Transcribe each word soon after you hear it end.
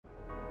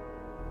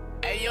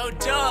Hey, yo,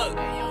 Doug.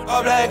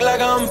 All black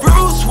like I'm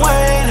Bruce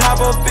Wayne. Hop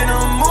up in a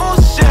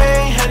moon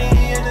shade.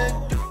 Honey in a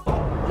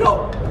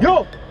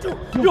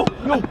Yo,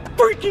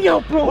 freaking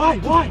out, bro.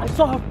 Why? I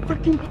saw a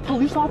freaking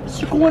police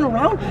officer going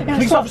around. And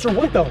Police officer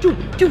what though?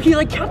 Dude, he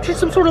like captured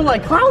some sort of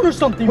like clown or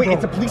something. Wait, bro.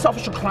 it's a police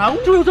officer clown?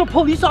 Dude, it was a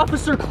police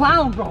officer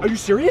clown, bro. Are you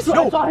serious? Dude,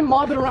 I saw him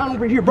mobbing around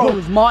over here, bro. It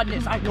was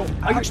madness. Are you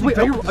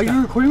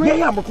recording right now?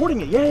 Yeah, I'm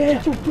recording it.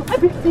 Yeah. Dude, I've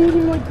been seeing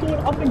him like going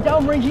up and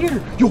down right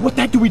here. Yo, what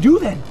the heck do we do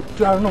then?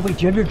 Dude, I don't know. Wait,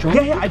 do you have your drone?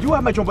 Yeah, I do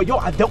have my drone, but yo,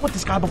 I've dealt with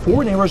this guy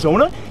before in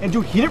Arizona, and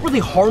dude, he didn't really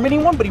harm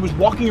anyone, but he was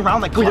walking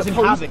around like causing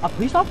havoc. A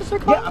police officer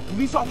clown? Yeah, a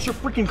police officer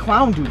freaking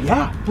clown, dude.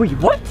 Yeah. Wait,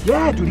 what?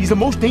 Yeah, dude, he's the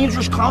most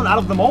dangerous clown out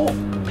of them all.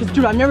 Cause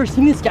dude, I've never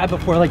seen this guy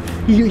before. Like,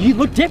 he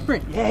looked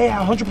different.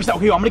 Yeah, 100%.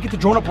 Okay, yo, I'm gonna get the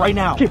drone up right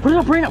now. Okay, put it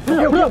up right now. Put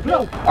it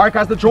up. All right,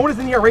 guys, the drone is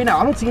in the air right now.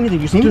 I don't see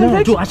anything. You see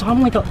anything? Dude, I saw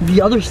him like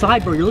the other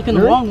side, bro. You're looking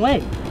the wrong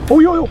way. Oh,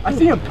 yo, I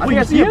see him. I think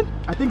I see him.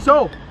 I think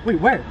so. Wait,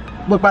 where?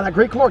 Look, by that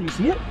gray car. Do you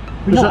see it?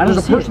 There's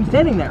a person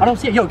standing there. I don't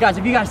see it. Yo, guys,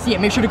 if you guys see it,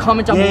 make sure to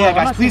comment down below. Yeah,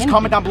 guys, please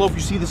comment down below if you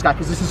see this guy,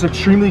 because this is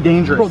extremely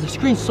dangerous. Bro, the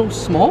screen's so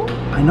small.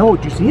 I know.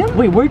 Do you see him?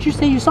 Wait, where'd you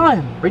say you saw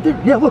him? Right there.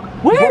 Yeah, look.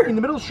 Where? In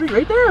the middle of the street,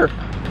 right there.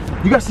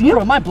 You guys see him?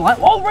 Bro, am I blind?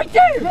 Oh, right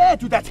there. Yeah,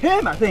 dude, that's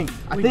him. I think.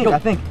 I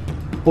think.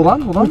 Hold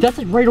on. Wait, that's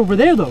like right over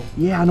there, though.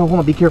 Yeah, no, hold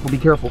on. Be careful.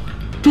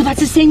 Dude,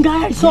 that's the same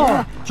guy I saw.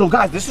 Yeah. So,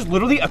 guys, this is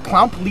literally a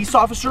clown police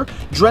officer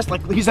dressed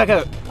like he's like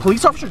a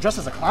police officer dressed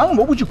as a clown.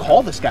 What would you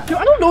call this guy? Dude,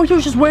 I don't know. He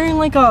was just wearing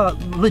like a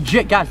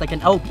legit, guys, like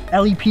an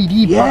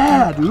LEPD.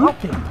 Yeah, dude.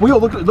 Well, yo,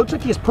 look, it looks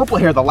like he has purple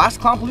hair. The last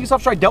clown police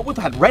officer I dealt with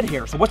had red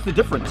hair. So, what's the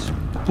difference?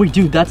 Wait,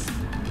 dude,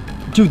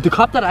 Dude, the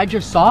cop that I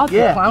just saw,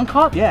 the clown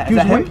cop, yeah, he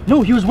was wearing,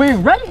 no, he was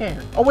wearing red hair.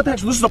 Oh, what the heck?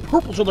 So this is a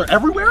purple, so they're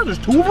everywhere? There's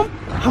two of them?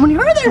 How many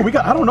are there? Dude,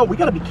 I don't know. We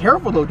gotta be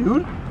careful though,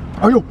 dude.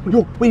 Oh, yo,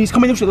 wait, he's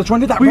coming this way. Let's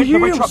run to that red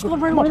truck.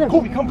 Come on,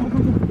 Kobe, come.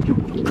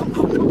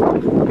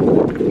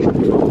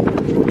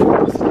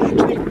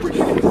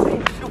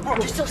 Bro,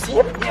 do you still see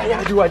him? Yeah,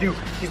 I do.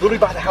 He's literally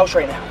by the house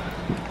right now.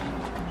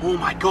 Oh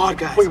my God,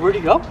 guys. Wait, where'd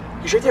he go?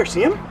 He's right there.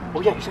 See him?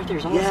 Oh yeah, he's right there.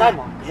 He's on the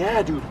sidewalk.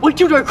 Yeah, dude. Wait,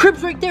 dude, our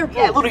crib's right there, bro.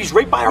 Yeah, literally, he's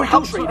right by our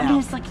house right now.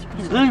 He's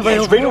literally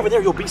right over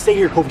there. Yo, stay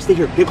here, Kobe. Stay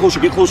here. Get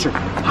closer.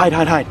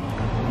 Hide.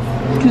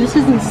 Dude, this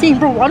is insane,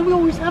 bro. Why do we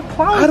always have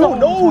clowns? I don't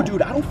know,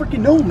 dude. I don't freaking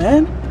know,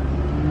 man.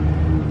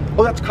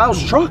 Oh, that's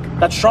Kyle's truck.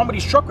 That's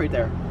Stromedy's truck right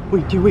there.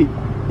 Wait.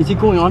 Is he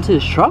going onto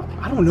his truck?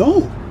 I don't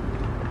know.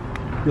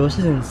 Yo, this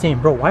is insane,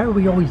 bro. Why are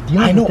we always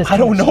dealing with this? I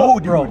don't know,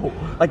 dude. Bro.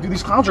 Like, dude,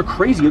 these clowns are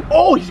crazy.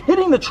 Oh, he's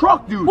hitting the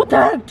truck, dude. What the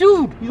heck,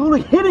 dude? He's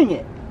literally hitting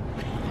it.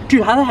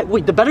 Dude, how the heck?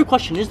 Wait, the better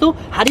question is though,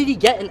 how did he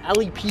get an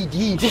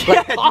LEPD?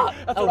 Like, cop?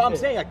 That's what I'm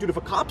saying. Like, dude, if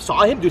a cop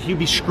saw him, dude, he'd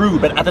be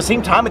screwed. But at the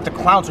same time, it's a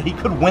clown, so he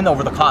could win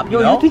over the cop. You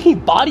think he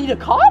bodied a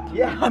cop?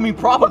 Yeah, I mean,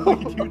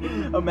 probably,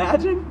 dude.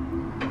 Imagine.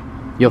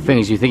 Yo,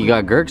 Fings, you think you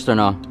got gurked or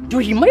no?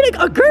 Dude, he might have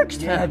got gurked.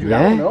 Yeah, dude,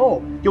 I don't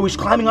know. Yo, he's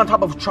climbing on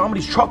top of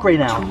Stromedy's truck right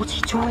now. Dude, what's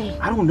he doing?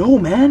 I don't know,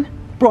 man.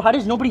 Bro, how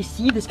does nobody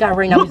see this guy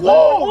right now? Look,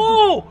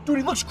 whoa! Dude,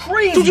 he looks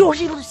crazy. Dude, yo,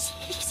 he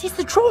sees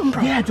the drone,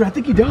 bro. Yeah, dude, I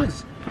think he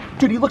does.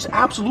 Dude, he looks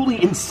absolutely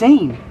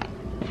insane.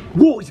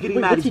 Whoa, he's getting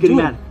mad. He's getting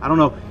mad. I don't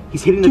know.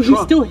 He's hitting the truck. Dude,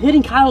 he's still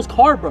hitting Kyle's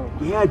car, bro.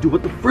 Yeah, dude,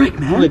 what the frick,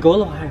 man? Wait, go a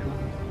little higher.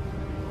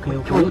 Okay.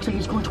 It looks like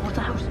he's going towards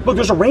the house. Look,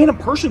 there's a random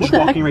person just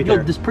walking right there.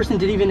 Yo, this person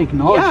didn't even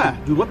acknowledge. Yeah,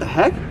 dude, what the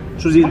heck?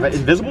 So is he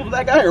invisible to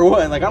that guy or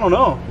what? Like, I don't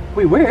know.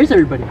 Wait, where is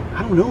everybody?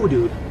 I don't know,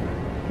 dude.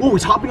 Whoa,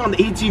 he's hopping on the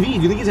ATV. Do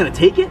you think he's gonna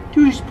take it?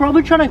 Dude, he's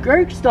probably trying to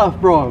gurk stuff,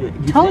 bro.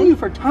 I'm telling you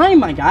for time,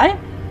 my guy.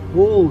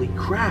 Holy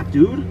crap,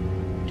 dude.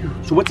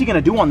 So what's he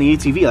gonna do on the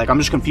ATV? Like, I'm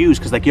just confused,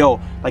 because like,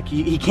 yo, like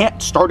he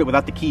can't start it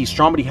without the keys.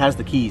 Stromedy has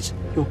the keys.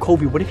 Yo,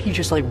 Covey, what if he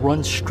just like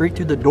runs straight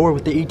through the door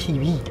with the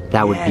ATV?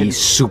 That would be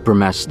super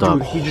messed up.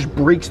 Dude, he just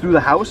breaks through the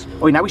house.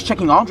 Oh, wait, now he's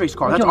checking Andre's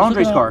car. That's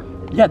Andre's car.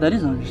 Yeah, that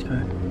is Andre's car.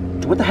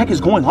 Dude, what the heck is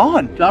going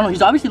on? Dude, I don't know.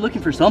 He's obviously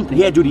looking for something.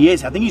 Yeah, dude, he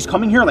is. I think he's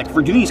coming here, like, do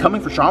you think he's coming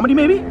for Stromedy,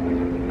 maybe?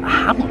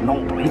 I don't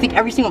know, bro. You think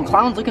every single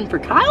clown's looking for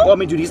Kyle? Well, I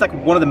mean, dude, he's like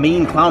one of the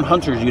main clown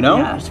hunters, you know?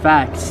 Yeah, it's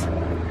facts.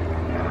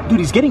 Dude,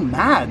 he's getting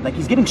mad. Like,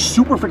 he's getting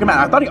super freaking mad.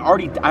 I thought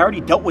I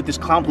already dealt with this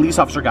clown police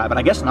officer guy, but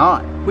I guess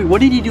not. Wait,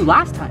 what did he do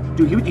last time?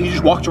 Dude, he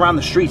just walked around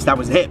the streets. That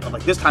was it. But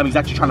like this time, he's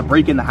actually trying to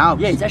break in the house.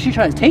 Yeah, he's actually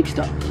trying to take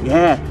stuff.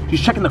 Yeah, he's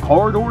checking the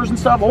corridors and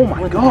stuff. Oh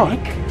my God.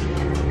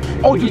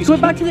 Oh, dude, he's going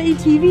back to the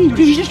ATV. Dude,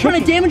 he's just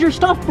trying to damage your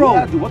stuff, bro.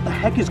 Yeah, dude, what the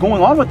heck is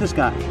going on with this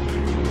guy?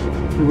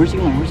 Wait, where's he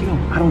going?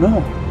 I don't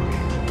know.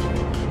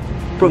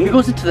 Bro, if he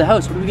goes into the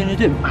house, what are we gonna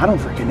do? I don't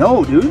freaking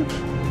know, dude.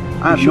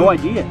 I have no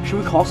idea. Should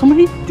we call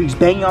somebody? Dude, he's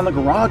banging on the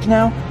garage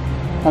now.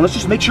 Well, let's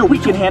just make sure we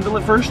can handle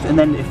it first, and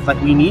then if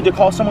like we need to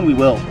call someone, we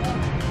will.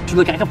 Dude,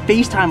 look, I can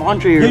FaceTime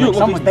Andre or yeah, like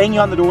look, he's banging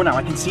on the door now.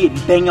 I can see it.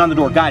 He's banging on the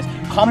door. Guys,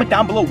 comment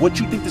down below what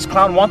you think this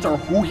clown wants or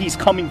who he's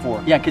coming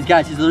for. Yeah, because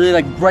guys, he's literally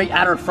like right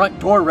at our front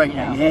door right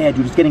now. Yeah,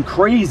 dude, it's getting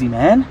crazy,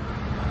 man.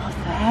 What the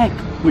heck?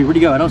 Wait, where'd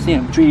he go? I don't see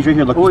him. He's right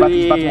here. Look,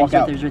 he's about to walk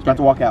out. He's about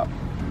to walk out.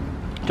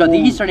 Dude, I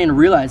think he's starting to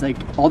realize like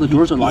all the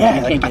doors are locked. Yeah,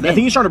 and he can't get in. I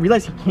think he's starting to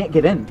realize he can't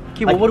get in.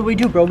 Okay, well, what do we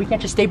do, bro? We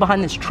can't just stay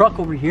behind this truck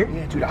over here.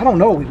 Yeah, dude, I don't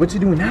know. What's he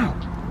doing now?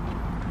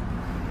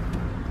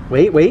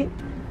 Wait.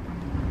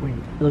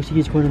 It looks like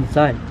he's going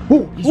inside.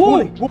 Whoa, he's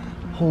going.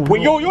 Oh,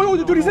 Wait, no. yo,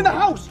 dude, he's in the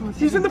house.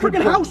 He's in the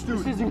freaking house, dude.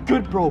 This isn't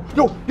good, bro.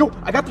 Yo,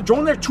 I got the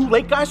drone there too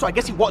late, guys, so I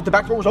guess the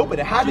back door was open.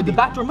 It had to Dude, be. the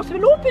back door must have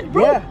been open,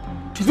 bro.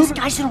 Yeah. Dude, this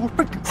guy's in a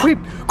freaking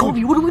crib.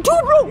 Covey, what do we do,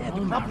 bro? Yeah,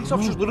 dude, that police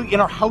officer's literally in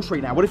our house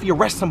right now. What if he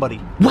arrests somebody?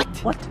 What?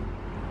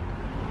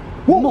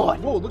 Whoa,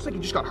 it looks like he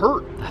just got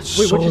hurt.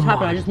 Wait, what just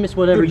happened? I just missed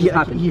whatever Dude, just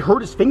happened. He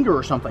hurt his finger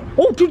or something.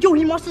 Oh, dude, yo,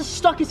 he must have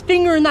stuck his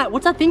finger in that.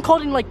 What's that thing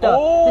called in like the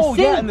Oh,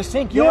 sink? yeah, in the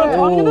sink. You know what I'm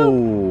talking about?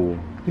 Oh.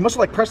 He must have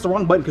like pressed the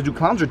wrong button because dude,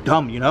 clowns are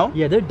dumb, you know?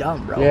 Yeah, they're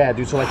dumb, bro. Yeah,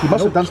 dude. So like he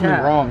must have done something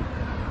cap. wrong.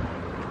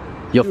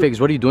 Yo, Figs,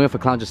 what are you doing if a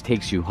clown just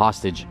takes you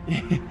hostage?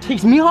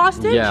 Takes me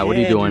hostage? Yeah, what are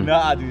you doing? Dude,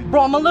 nah, dude.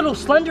 Bro, I'm a little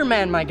slender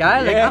man, my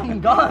guy. Like, I'm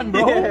gone,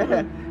 bro. Yeah.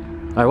 All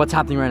right, what's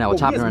happening right now?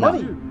 What's Oh, he happening has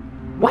right money. now?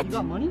 What? You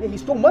got money? Yeah, he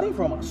stole money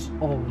from us.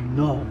 Oh,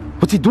 no.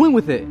 What's he doing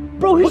with it?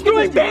 Bro, he's Look at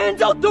throwing this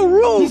bands out the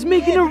roof. He's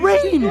making it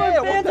rain. Yeah,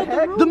 what the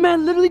heck? The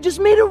man literally just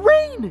made it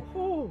rain.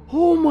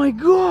 Oh my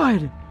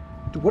god.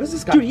 Dude, what is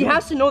this guy Dude, doing? he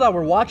has to know that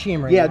we're watching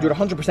him right Yeah, now. dude,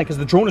 100% because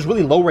the drone is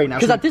really low right now.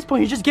 Because so- at this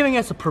point, he's just giving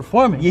us a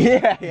performance.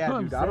 Yeah, You know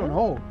what dude, I'm I don't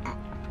know.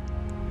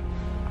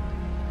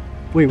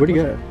 Wait, where'd he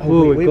go?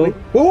 Oh, wait. Whoa,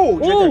 Whoa.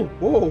 Whoa.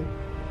 Whoa.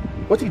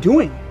 What's he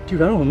doing?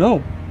 Dude, I don't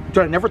know.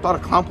 Dude, I never thought a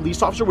clown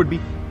police officer would be.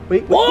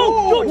 Wait.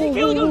 Whoa, yo,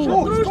 DK, look at him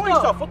Whoa, throw he's doing stuff.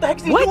 stuff. What the heck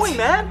is he What? doing,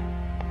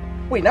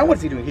 man? Wait, now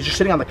what's he doing? He's just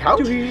sitting on the couch?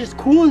 Dude, he's just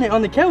cooling it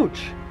on the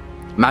couch.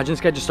 Imagine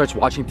this guy just starts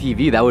watching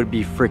TV. That would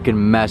be freaking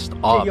messed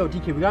up. Hey, yo,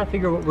 DK, we gotta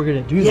figure out what we're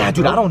gonna do. Yeah, though,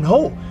 dude, bro. I don't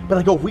know. But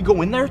like, yo, if we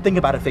go in there, think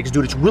about it, Figs,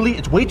 dude. It's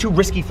way too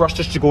risky for us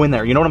just to go in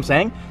there. You know what I'm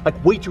saying?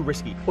 Like, way too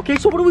risky. Okay,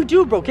 so what do we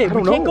do, bro? Okay, I we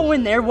don't can't know. go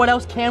in there. What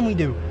else can we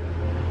do?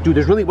 Dude,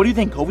 there's really. What do you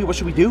think, Covey? What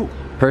should we do?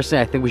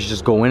 Personally, I think we should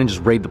just go in and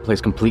just raid the place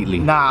completely.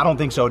 Nah, I don't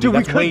think so, dude. Dude, we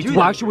That's could way do too.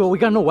 Well, actually, we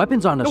got no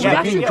weapons on us. No, so we we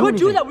actually can't could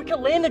do anything. that. We could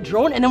land the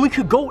drone and then we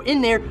could go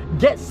in there,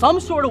 get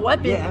some sort of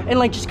weapon, Yeah. and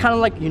like just kind of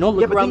like, you know,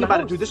 look Yeah, but around think the about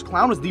house. it, dude. This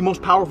clown is the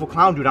most powerful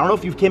clown, dude. I don't know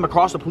if you came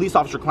across a police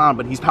officer clown,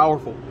 but he's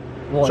powerful.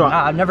 Well, So-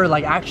 nah, I've never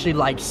like actually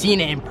like seen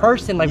it in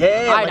person, like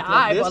eye to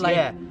eye, this, but like.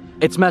 yeah.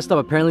 It's messed up.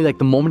 Apparently, like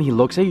the moment he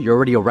looks at you, you're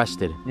already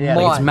arrested. Yeah.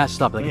 Like, it's Why?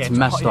 messed up. Like Yeah, it's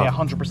messed Yeah, up.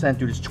 100%,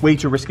 dude. It's way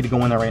too risky to go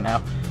in there right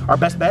now. Our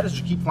best bet is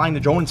to keep flying the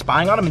drone and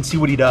spying on him and see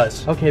what he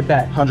does. Okay,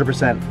 bet.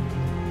 100%.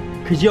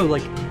 Cause yo,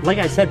 like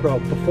I said, bro,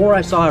 before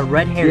I saw a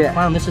red-haired Yeah.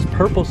 clown. This is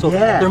purple, so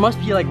Yeah. there must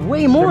be like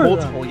way more. They're of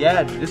them. multiple,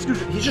 yeah, dude. This dude,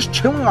 he's just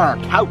chilling on our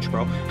couch,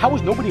 bro. How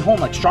is nobody home?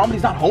 Like,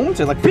 Stromedy's not home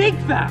to, like, Big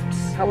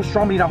facts. how is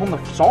Stromedy not home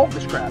to solve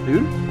this crap,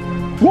 dude?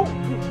 Whoa!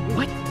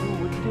 What?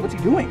 What's he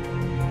doing?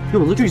 Yo,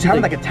 look, Dude, he's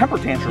having like a temper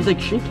tantrum. he's like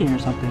shaking or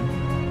something.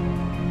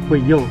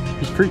 Wait, yo,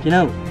 he's freaking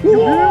out.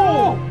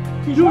 Whoa!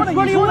 He's running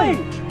away.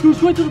 He was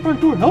going to the front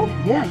door. No?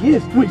 Yeah, he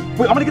is. Wait, I'm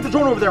gonna get the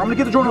drone over there. I'm gonna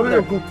get the drone over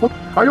there.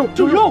 Are you?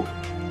 Dude, yo.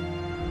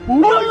 Oh,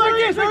 there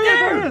he is, right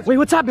there. Wait,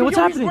 what's happening? What's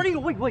Yo, happening? He's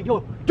running. Wait, yo,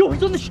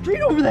 he's on the street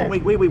over there.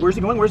 Wait, where's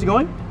he going? Where's he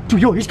going?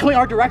 Dude, yo, he's coming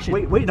our direction.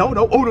 Wait, no.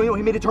 Oh, no,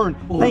 he made a turn.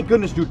 Oh. Thank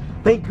goodness, dude.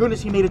 Thank goodness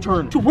he made a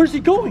turn. Dude, where's he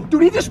going?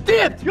 Dude, he just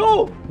dipped.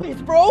 Yo,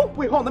 please, bro.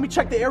 Wait, hold on. Let me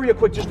check the area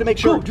quick just to make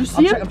sure. Dude, do you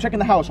see him? I'm checking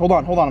the house. Hold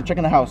on. I'm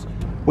checking the house.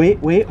 Wait,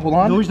 hold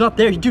on. No, he's not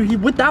there. Dude, he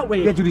went that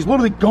way. Yeah, dude, he's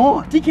literally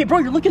gone. DK, bro,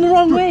 you're looking the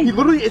wrong way. He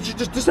literally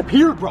just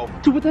disappeared, bro.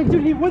 Dude, what the heck?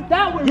 Dude, he went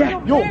that way. Yeah, right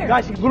over yo, there.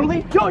 guys, he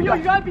literally. Yo,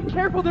 you gotta be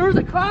careful. There is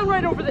a clown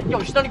right over there. Yo,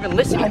 he's not even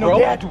listening, I know, bro.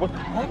 yeah, dude, what the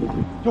heck?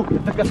 Yo,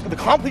 the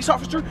clown police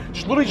officer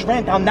just literally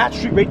ran down that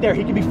street right there.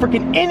 He could be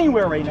freaking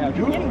anywhere right now,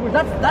 dude. Anyway,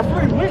 that's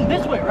where he went,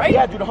 this way, right?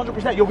 Yeah, dude,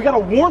 100%. Yo, we gotta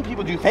warn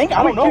people, do you think?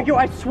 I don't know. Yo,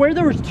 I swear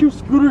there was 2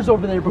 scooters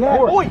over there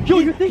before. Oh, yo,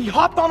 you think he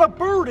hopped on a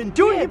bird and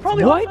Dude, he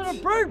probably What? hopped on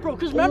a bird, bro.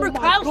 Because remember, my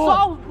Kyle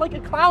God. saw like a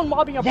clown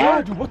mobbing a Yeah,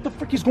 bird. dude, what the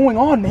frick is going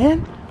on,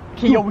 man?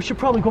 Okay, yo, we should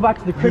probably go back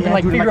to the crib and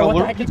like dude, figure out what the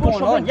alert heck is people, going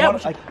show on. them Yeah,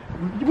 what,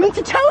 we need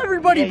to tell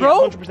everybody, Yeah,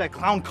 bro. 100%.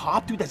 Clown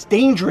cop, dude, that's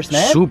dangerous,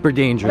 man. Super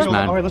dangerous, All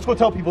man. right, let's go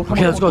tell people. Come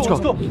Okay, on, let's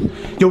go.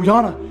 Yo,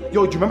 Jana,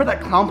 do you remember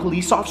that clown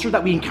police officer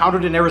that we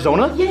encountered in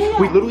Arizona? Yeah.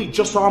 We literally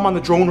just saw him on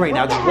the drone right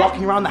now, What the just heck?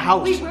 walking around the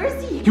house. Wait, where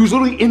is he? He was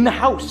literally in the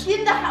house.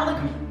 In the house,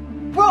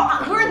 like, bro,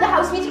 we're in the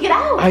house. We need to get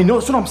out. I know,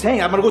 that's what I'm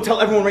saying. I'm gonna go tell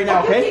everyone right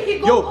now, okay? Okay,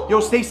 go. Yo,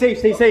 stay safe,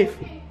 stay safe.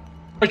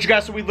 Alright, you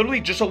guys, so we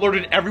literally just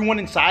alerted everyone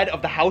inside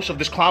of the house of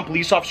this clown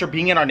police officer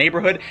being in our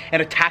neighborhood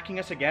and attacking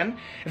us again.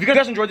 If you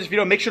guys enjoyed this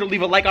video, make sure to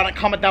leave a like on it,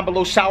 comment down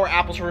below sour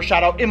apples for a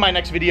shout out in my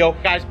next video.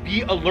 Guys,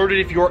 be alerted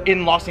if you're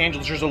in Los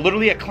Angeles. There's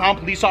literally a clown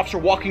police officer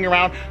walking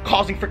around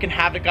causing freaking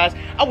havoc, guys.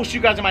 I will see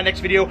you guys in my next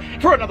video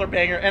for another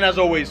banger, and as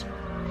always,